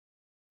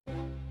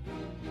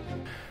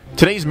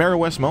Today's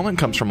Meriwest moment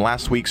comes from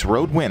last week's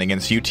road win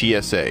against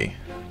UTSA.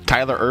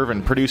 Tyler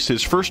Irvin produced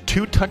his first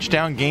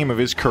 2-touchdown game of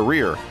his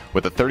career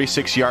with a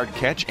 36-yard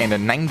catch and a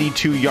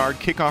 92-yard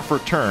kickoff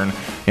return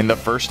in the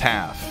first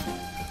half.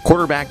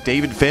 Quarterback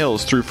David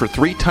Fales threw for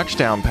 3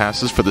 touchdown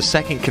passes for the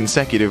second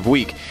consecutive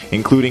week,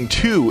 including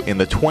 2 in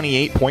the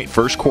 28-point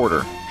first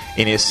quarter.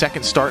 In his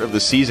second start of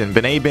the season,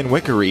 Benet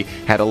Ben-Wickery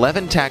had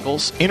 11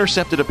 tackles,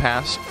 intercepted a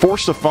pass,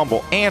 forced a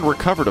fumble, and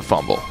recovered a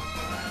fumble.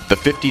 The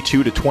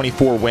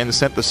 52-24 win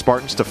sent the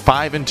Spartans to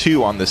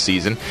 5-2 on the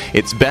season,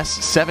 its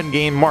best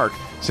 7-game mark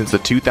since the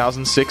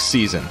 2006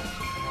 season.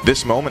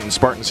 This moment in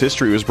Spartans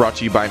history was brought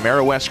to you by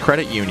Meriwest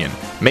Credit Union.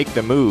 Make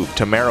the move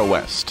to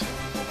Meriwest.